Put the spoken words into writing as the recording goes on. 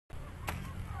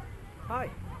Hi,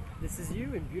 this is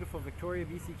you in beautiful Victoria,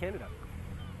 BC, Canada.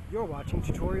 You're watching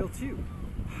tutorial 2,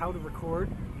 how to record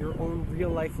your own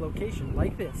real-life location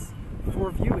like this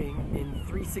for viewing in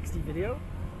 360 video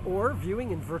or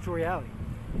viewing in virtual reality,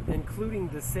 including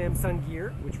the Samsung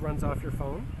Gear, which runs off your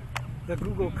phone, the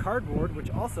Google Cardboard, which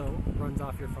also runs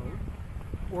off your phone,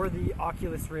 or the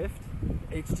Oculus Rift,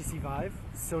 HTC Vive,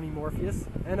 Sony Morpheus,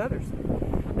 and others.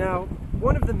 Now,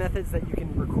 one of the methods that you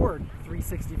can record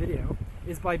 360 video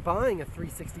is by buying a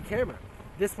 360 camera.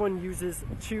 This one uses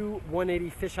two 180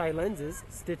 fisheye lenses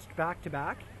stitched back to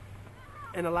back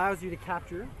and allows you to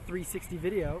capture 360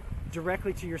 video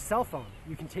directly to your cell phone.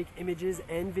 You can take images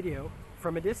and video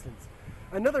from a distance.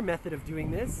 Another method of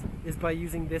doing this is by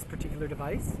using this particular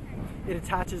device. It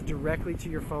attaches directly to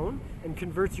your phone and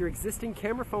converts your existing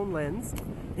camera phone lens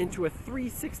into a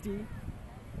 360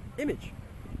 image.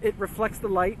 It reflects the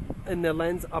light in the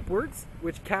lens upwards,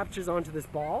 which captures onto this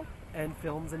ball and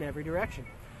films in every direction.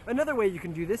 Another way you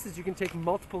can do this is you can take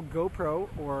multiple GoPro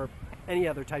or any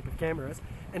other type of cameras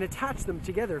and attach them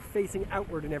together facing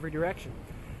outward in every direction.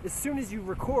 As soon as you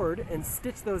record and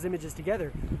stitch those images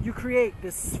together, you create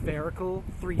this spherical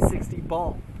 360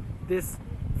 ball. This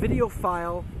video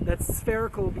file that's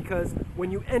spherical because when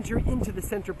you enter into the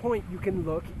center point, you can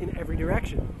look in every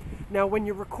direction. Now, when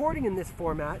you're recording in this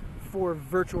format for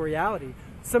virtual reality,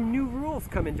 some new rules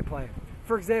come into play.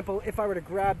 For example, if I were to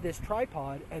grab this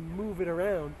tripod and move it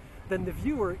around, then the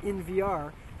viewer in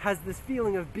VR has this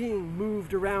feeling of being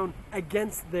moved around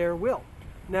against their will.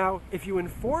 Now, if you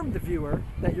inform the viewer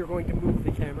that you're going to move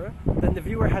the camera, then the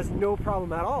viewer has no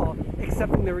problem at all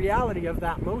accepting the reality of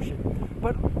that motion.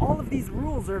 But all of these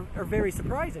rules are very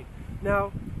surprising.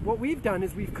 Now, what we've done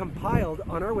is we've compiled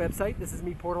on our website, this is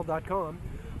meportal.com,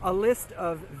 a list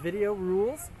of video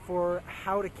rules for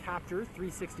how to capture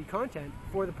 360 content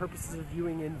for the purposes of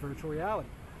viewing in virtual reality.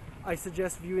 I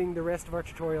suggest viewing the rest of our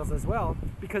tutorials as well,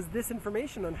 because this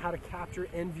information on how to capture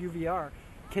and view VR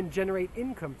can generate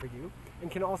income for you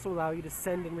and can also allow you to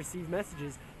send and receive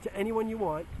messages to anyone you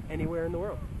want, anywhere in the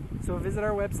world. So visit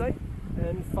our website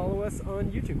and follow us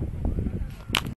on YouTube.